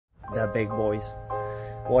the big boys.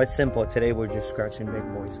 Well, it's simple. Today we're just scratching big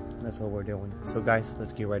boys. That's what we're doing. So guys,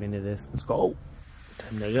 let's get right into this. Let's go.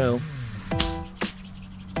 Time to go.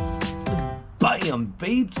 Bam,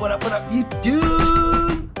 babes. What up,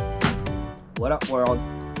 YouTube? What up, world?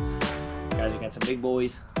 Guys, we got some big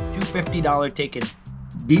boys. Two $50 tickets.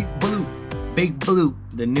 Deep blue. Big blue.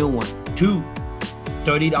 The new one. Two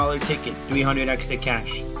 $30 ticket. 300 extra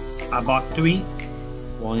cash. I bought 3.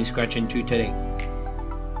 We're only scratching 2 today.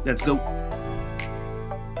 Let's go.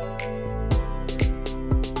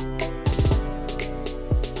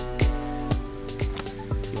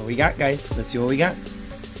 See what we got, guys. Let's see what we got.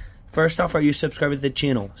 First off, are you subscribed to the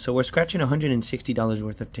channel? So we're scratching $160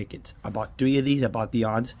 worth of tickets. I bought 3 of these. I bought the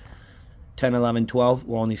odds. 10, 11, 12.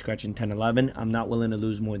 We're only scratching 10, 11. I'm not willing to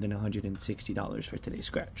lose more than $160 for today's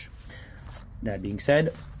scratch. That being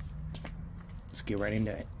said, let's get right into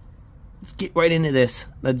it. Let's get right into this.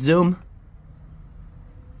 Let's zoom.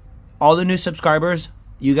 All the new subscribers,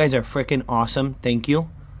 you guys are freaking awesome. Thank you.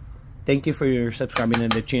 Thank you for your subscribing to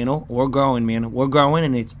the channel. We're growing, man. We're growing,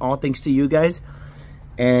 and it's all thanks to you guys.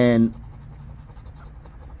 And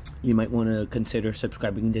you might want to consider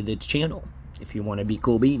subscribing to this channel if you want to be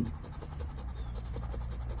cool bean.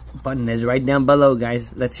 Button is right down below,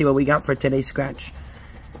 guys. Let's see what we got for today's scratch.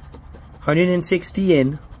 160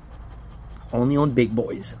 in, only on big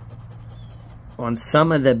boys. On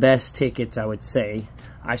some of the best tickets, I would say.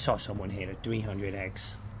 I saw someone hit a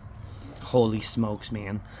 300x. Holy smokes,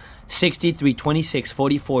 man. 63, 26,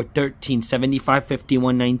 44, 13, 75,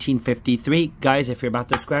 51, 19, 53. Guys, if you're about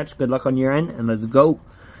to scratch, good luck on your end, and let's go.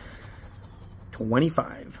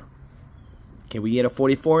 25. Can we get a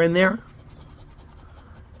 44 in there?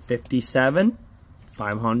 57.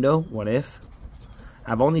 500. What if?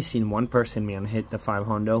 I've only seen one person, man, hit the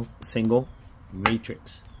 500 single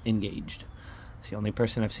matrix engaged. It's the only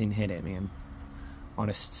person I've seen hit it, man. On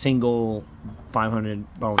a single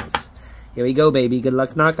 500 bonus. Here we go, baby. Good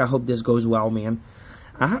luck, knock. I hope this goes well, man.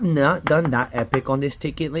 I have not done that epic on this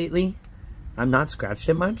ticket lately. I've not scratched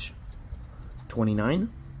it much. 29.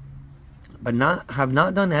 But have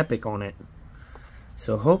not done epic on it.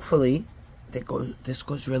 So hopefully this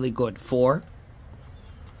goes really good. 4.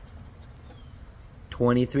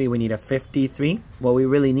 23. We need a 53. What we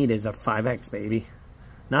really need is a 5x, baby.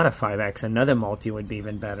 Not a 5x. Another multi would be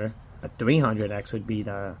even better. A 300x would be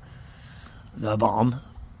the bomb.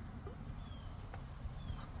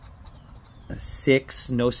 A 6,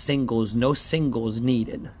 no singles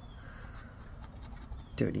needed.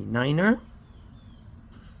 39er.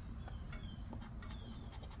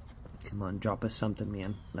 Come on, drop us something,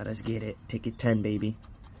 man. Let us get it. Ticket 10, baby.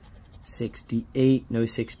 68, no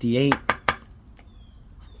 68.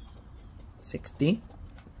 60.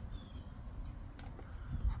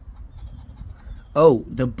 Oh,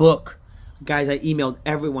 the book. Guys, I emailed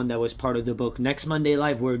everyone that was part of the book. Next Monday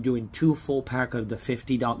Live, we're doing 2 full pack of the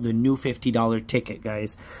new $50 ticket,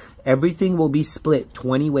 guys. Everything will be split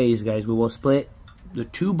 20 ways, guys. We will split the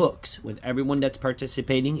 2 books with everyone that's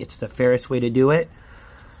participating. It's the fairest way to do it.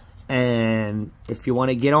 And if you want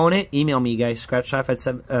to get on it, email me, guys.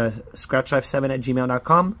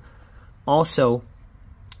 scratchlife7@gmail.com. Also,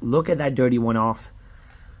 look at that dirty one off.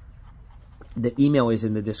 The email is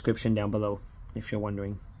in the description down below, if you're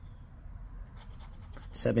wondering.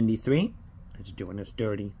 73. Let's do it. It's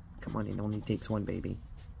dirty. Come on, it only takes 1, baby.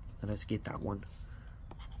 Let us get that one.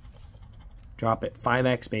 Drop it.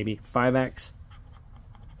 5x, baby. 5x.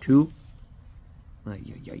 2.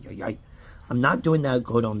 I'm not doing that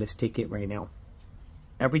good on this ticket right now.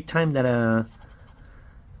 Every time that I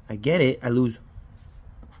get it, I lose.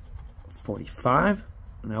 45.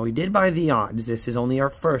 Now, we did buy the odds. This is only our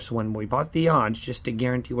first one. We bought the odds just to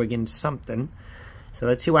guarantee we're getting something. So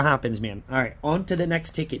let's see what happens, man. All right, on to the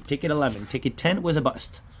next ticket. Ticket 11. Ticket 10 was a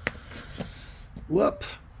bust. Whoop.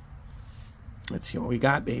 Let's see what we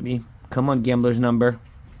got, baby. Come on, gambler's number.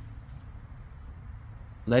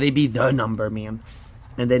 Let it be the number, man.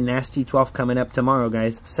 And then nasty 12 coming up tomorrow,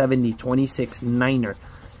 guys. 70, 26, 9er.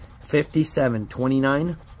 57,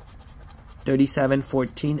 29. 37,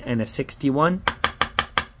 14, and a 61.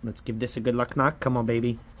 Let's give this a good luck knock. Come on,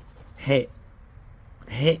 baby. Hit.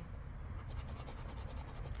 Hit.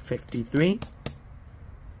 53.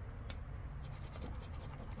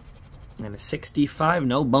 And a 65.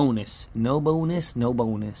 No bonus. No bonus. No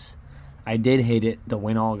bonus. I did hit it. The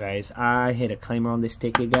win all, guys. I hit a claimer on this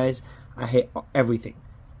ticket, guys. I hit everything.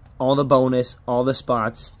 All the bonus. All the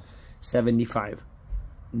spots. 75.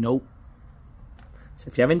 Nope. So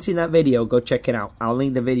if you haven't seen that video, go check it out. I'll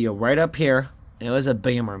link the video right up here. It was a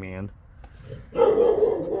bammer, man.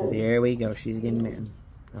 There we go. She's getting in.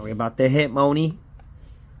 Are we about to hit, Moni?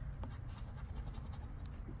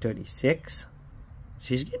 36.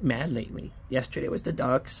 She's getting mad lately. Yesterday was the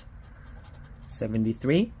Ducks.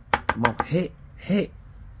 73. Come on, hit, hit.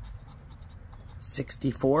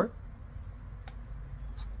 64.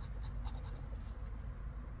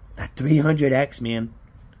 That 300X, man.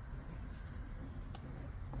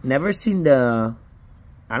 Never seen the...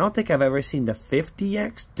 I don't think I've ever seen the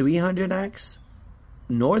 50X, 300X,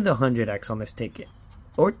 nor the 100X on this ticket.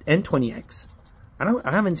 And 20X.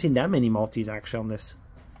 I haven't seen that many multis actually on this.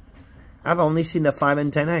 I've only seen the 5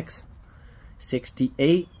 and 10X.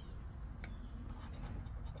 68.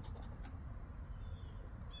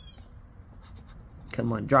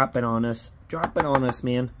 Come on, drop it on us. Drop it on us,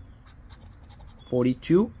 man.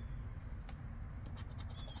 42.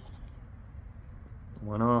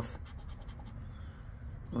 One off.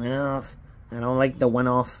 One off. I don't like the one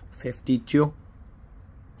off. 52.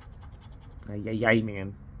 Ay, ay, ay,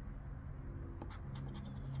 man.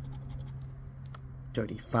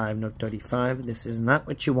 35. No 35. This is not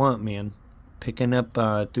what you want, man. Picking up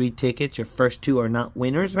 3 tickets. Your first 2 are not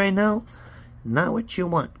winners right now. Not what you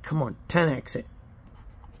want. Come on. 10X it.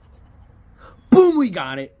 Boom, we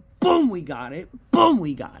got it. Boom, we got it. Boom,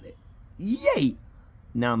 we got it. Yay.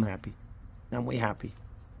 Now I'm happy. Now I'm way happy.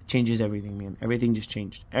 Changes everything, man. Everything just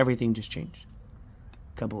changed. Everything just changed.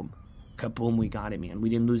 Kaboom. Kaboom, we got it, man. We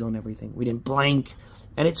didn't lose on everything. We didn't blank.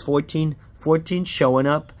 And it's 14. 14 showing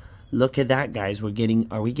up. Look at that, guys.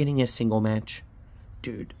 Are we getting a single match?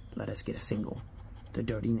 Dude, let us get a single. The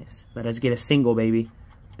dirtiness. Let us get a single, baby.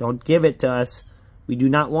 Don't give it to us. We do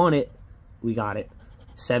not want it. We got it.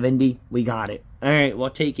 70. We got it. Alright, we'll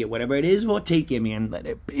take it. Whatever it is, we'll take it, man. Let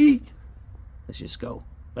it be. Let's just go.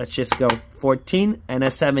 Let's just go. 14 and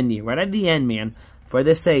a 70. Right at the end, man. For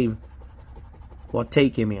the save. We'll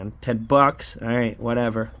take it, man. 10 bucks. Alright,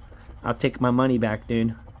 whatever. I'll take my money back,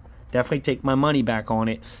 dude. Definitely take my money back on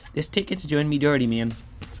it. This ticket's doing me dirty, man.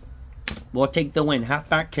 We'll take the win.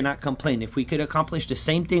 Halfback cannot complain. If we could accomplish the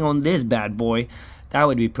same thing on this bad boy, that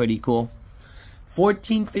would be pretty cool.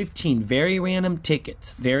 14, 15. Very random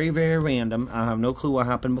tickets. Very, very random. I have no clue what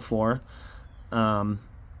happened before.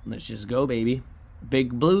 Let's just go, baby.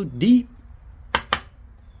 Big blue, deep.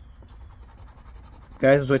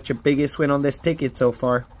 Guys, what's your biggest win on this ticket so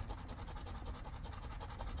far?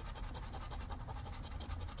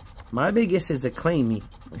 My biggest is a claim me.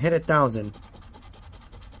 I hit 1,000.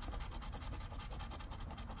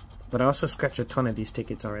 But I also scratched a ton of these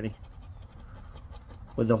tickets already.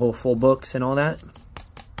 With the whole full books and all that.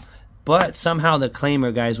 But somehow the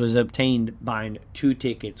claimer, guys, was obtained buying 2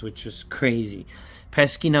 tickets, which was crazy.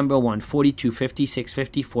 Pesky number 1, 42, 56,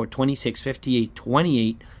 54, 26, 58,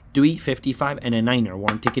 28, 3, 55, and a 9er.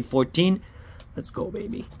 1 ticket 14. Let's go,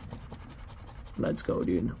 baby. Let's go,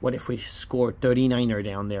 dude. What if we score 39er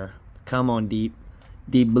down there? Come on, deep.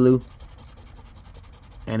 Deep blue.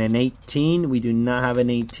 And an 18. We do not have an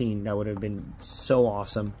 18. That would have been so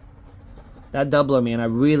awesome. That doubler, man. I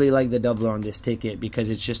really like the doubler on this ticket because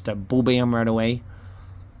it's just a boo-bam right away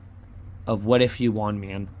of what if you won,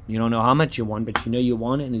 man. You don't know how much you won, but you know you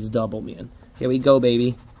won and it's double, man. Here we go,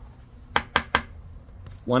 baby.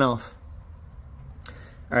 1 off.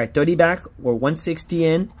 Alright, 30 back. We're 160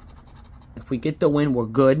 in. If we get the win, we're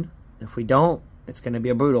good. If we don't, it's going to be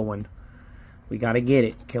a brutal one. We got to get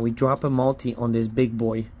it. Can we drop a multi on this big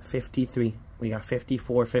boy? 53. We got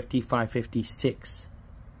 54, 55, 56.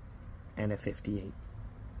 And a 58.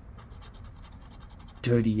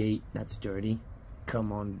 38. That's dirty.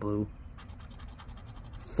 Come on, blue.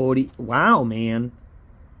 40. Wow, man.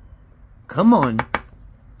 Come on.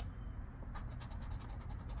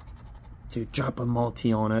 Dude, drop a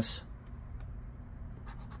multi on us.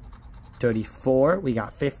 34. We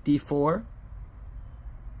got 54.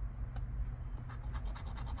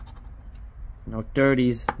 No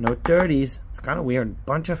 30s. No 30s. It's kind of weird.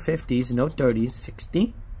 Bunch of 50s. No 30s.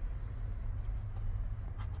 60.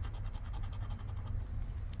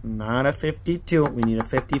 Not a 52. We need a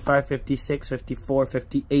 55, 56, 54,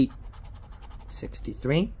 58.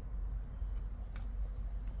 63.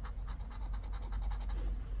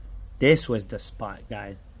 This was the spot,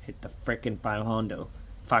 guys. Hit the frickin'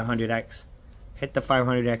 500X. Hit the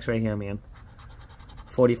 500X right here, man.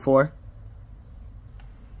 44.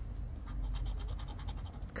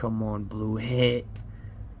 Come on, blue. Hit.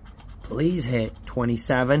 Please hit.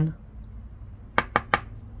 27.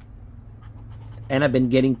 And I've been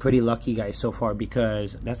getting pretty lucky, guys, so far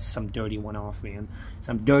because that's some dirty one off, man.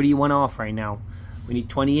 Some dirty one off right now. We need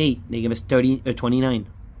 28. They give us 29.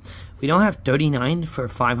 We don't have 39 for a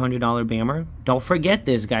 $500 bammer. Don't forget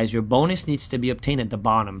this, guys. Your bonus needs to be obtained at the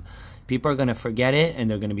bottom. People are going to forget it, and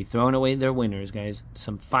they're going to be throwing away their winners, guys.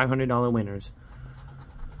 Some $500 winners.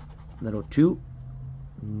 Little 2.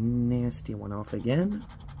 Nasty one off again.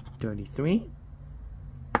 33.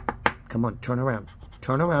 Come on, turn around.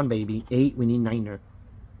 Turn around, baby. 8, we need 9er.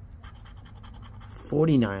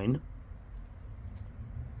 49.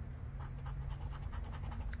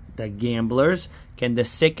 The gamblers. Can the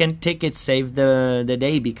second ticket save the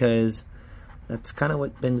day? Because that's kind of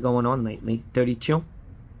what's been going on lately. 32.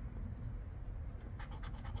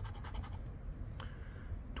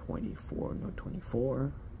 24, no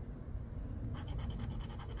 24.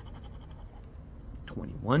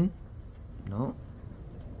 21. No.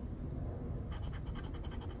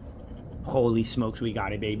 Holy smokes, we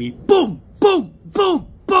got it, baby. Boom, boom, boom,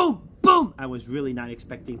 boom, boom. I was really not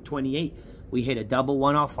expecting 28. We hit a double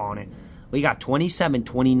one off on it. We got 27,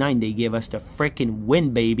 29. They give us the freaking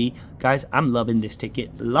win, baby. Guys, I'm loving this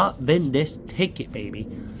ticket. Loving this ticket, baby.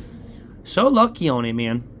 So lucky on it,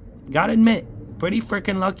 man. Gotta admit, pretty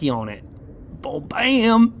freaking lucky on it. Boom,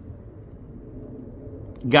 bam.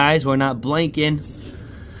 Guys, we're not blanking.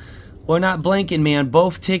 We're not blanking, man.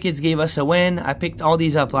 Both tickets gave us a win. I picked all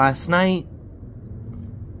these up last night.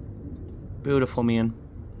 Beautiful, man.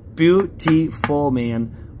 Beautiful,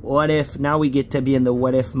 man. What if? Now we get to be in the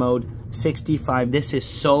what if mode. 65. This is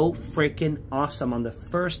so freaking awesome on the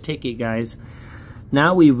first ticket, guys.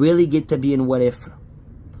 Now we really get to be in what if.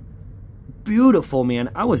 Beautiful, man.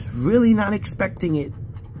 I was really not expecting it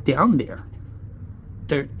down there.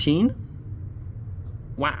 13.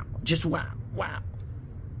 Wow. Just wow. Wow.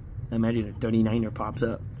 Imagine a 39er pops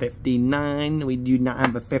up. 59. We do not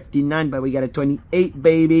have a 59, but we got a 28,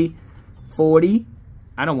 baby. 40.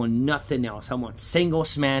 I don't want nothing else. I want single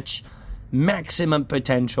smash. Maximum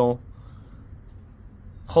potential.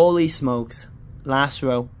 Holy smokes. Last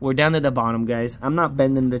row. We're down to the bottom, guys. I'm not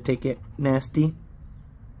bending the ticket. Nasty.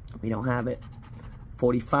 We don't have it.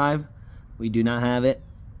 45. We do not have it.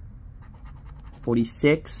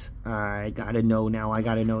 46. I gotta know now. I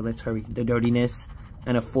gotta know. Let's hurry. The dirtiness.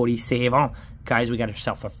 And a 40 save. Oh, guys, we got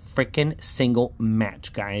ourselves a freaking single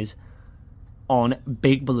match, guys. On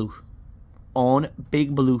Big Blue. On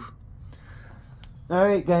Big Blue.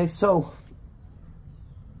 Alright, guys, so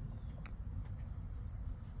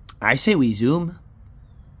I say we zoom.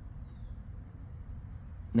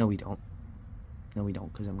 No, we don't. No, we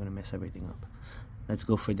don't, because I'm going to mess everything up. Let's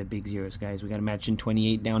go for the big zeros, guys. We got to match in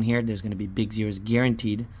 28 down here. There's going to be big zeros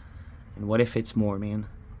guaranteed. And what if it's more, man?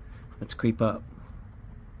 Let's creep up.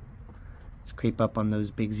 Let's creep up on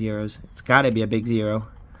those big zeros. It's got to be a big zero.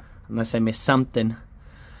 Unless I miss something.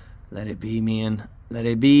 Let it be, man. Let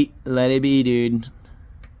it be. Let it be, dude.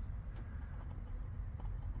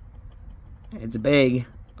 It's big.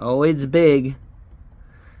 Oh, it's big.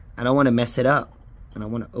 I don't want to mess it up. And I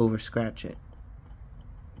want to over scratch it.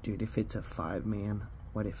 Dude, if it's a 5, man.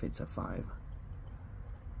 What if it's a 5?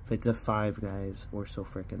 If it's a 5, guys, we're so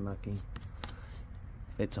freaking lucky.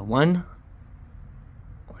 If it's a 1,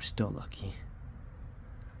 we're still lucky.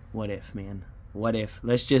 What if, man? What if?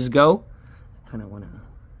 Let's just go. I kind of want to...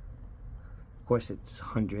 Of course, it's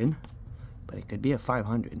 100. But it could be a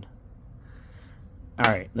 500.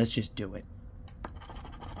 Alright, let's just do it.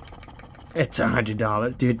 It's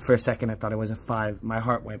 $100. Dude, for a second, I thought it was a 5. My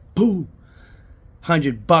heart went boom.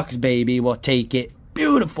 $100, baby. We'll take it.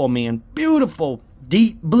 Beautiful, man. Beautiful.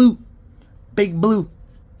 Deep blue. Big blue.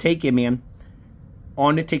 Take it, man.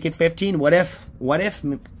 On to ticket 15. What if? What if?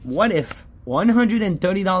 What if?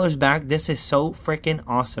 $130 back. This is so freaking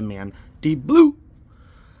awesome, man. Deep blue.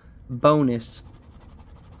 Bonus.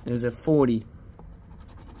 There's a 40.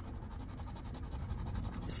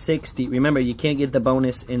 60. Remember, you can't get the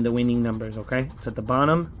bonus in the winning numbers, okay? It's at the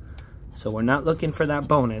bottom. So we're not looking for that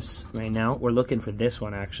bonus right now. We're looking for this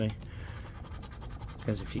one, actually.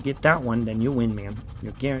 Because if you get that one, then you win, man.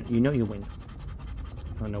 You're guaranteed. You know you win.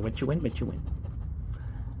 I don't know what you win, but you win.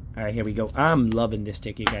 Alright, here we go. I'm loving this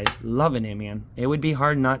ticket, guys. Loving it, man. It would be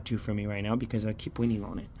hard not to for me right now because I keep winning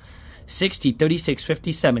on it. 60, 36,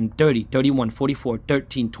 57, 30, 31, 44,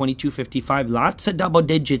 13, 22, 55. Lots of double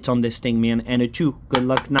digits on this thing, man. And a 2. Good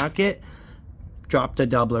luck, knock it. Drop the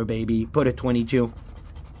doubler, baby. Put a 22.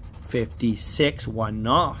 56. One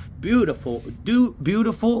off. Beautiful.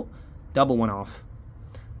 Beautiful. Double one off.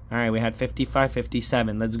 Alright, we had 55,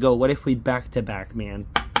 57. Let's go. What if we back-to-back, man?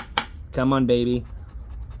 Come on, baby.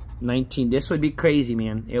 19. This would be crazy,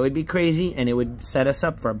 man. It would be crazy, and it would set us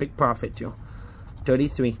up for a big profit, too.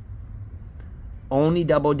 33. Only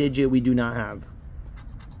double digit we do not have.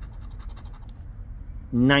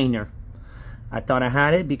 9er. I thought I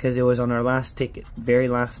had it because it was on our last ticket. Very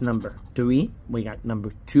last number. 3. We got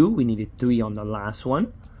number 2. We needed 3 on the last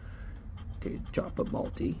one. Dude, drop a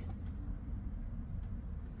multi.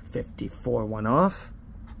 54, one off.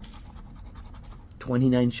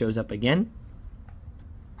 29 shows up again.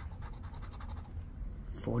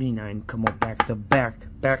 49. Come on, back to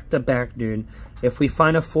back, dude. If we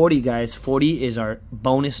find a 40, guys, 40 is our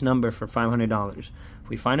bonus number for $500. If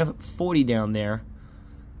we find a 40 down there,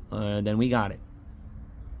 then we got it.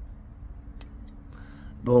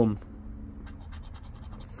 Boom.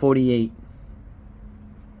 48.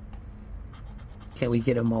 Can we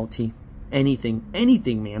get a multi? Anything,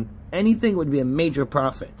 man. Anything would be a major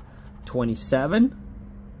profit. 27.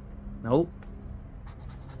 Nope.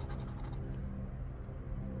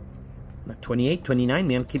 28, 29,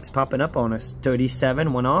 man, keeps popping up on us.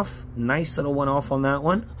 37, one off. Nice little one off on that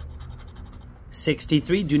one.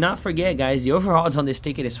 63. Do not forget, guys, the overall odds on this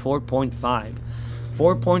ticket is 4.5.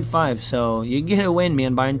 4.5. So you get a win,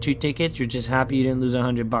 man, buying 2 tickets. You're just happy you didn't lose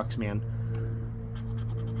 $100, man.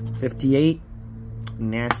 58.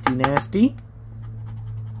 Nasty.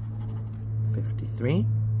 53.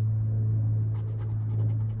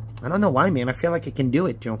 I don't know why, man. I feel like I can do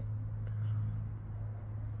it, Joe.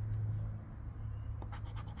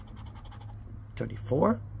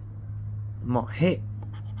 34. Come on, hit.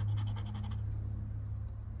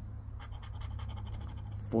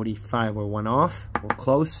 45. We're one off. We're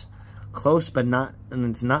close. Close, but not, and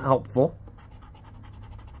it's not helpful.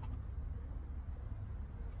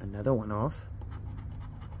 Another one off.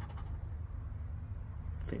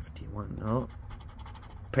 51. No.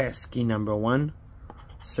 Pesky number 1.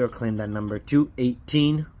 Circling that number 2.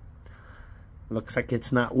 18. Looks like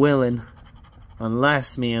it's not willing.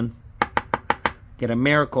 Unless, man, get a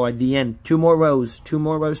miracle at the end. 2 more rows. 2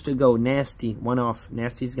 more rows to go. Nasty. One off.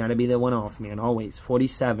 Nasty's got to be the one off, man. Always.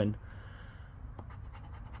 47.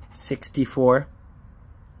 64.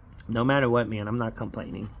 No matter what, man. I'm not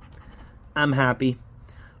complaining. I'm happy.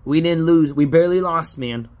 We didn't lose. We barely lost,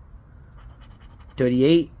 man.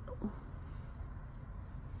 38.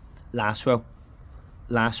 Last row.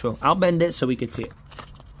 Last row. I'll bend it so we could see it.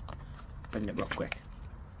 Bend it real quick.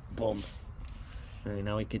 Boom. And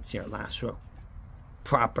now we can see our last row.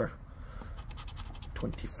 Proper.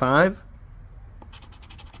 25.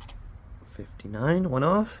 59. One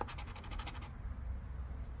off.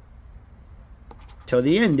 Till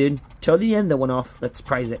the end, dude. Till the end, the one off. Let's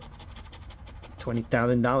prize it.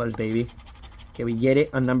 $20,000, baby. Can we get it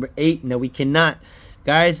on number 8? No, we cannot.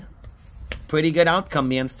 Guys, pretty good outcome,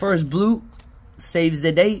 man. First blue saves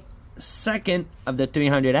the day. Second of the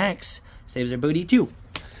 300X saves our booty too.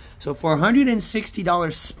 So for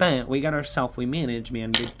 $160 spent, we got ourselves, we managed,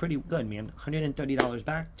 man, did pretty good, man. $130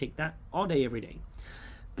 back. Take that all day, every day.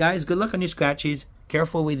 Guys, good luck on your scratchies.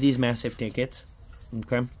 Careful with these massive tickets.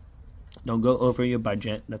 Okay? Don't go over your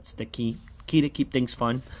budget. That's the key to keep things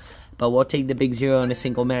fun. But we'll take the big 0 on a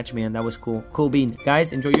single match, man. That was cool. Cool bean.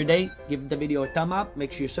 Guys, enjoy your day. Give the video a thumb up.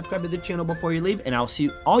 Make sure you subscribe to the channel before you leave. And I'll see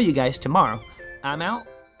all you guys tomorrow. I'm out.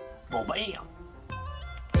 Boom, bam.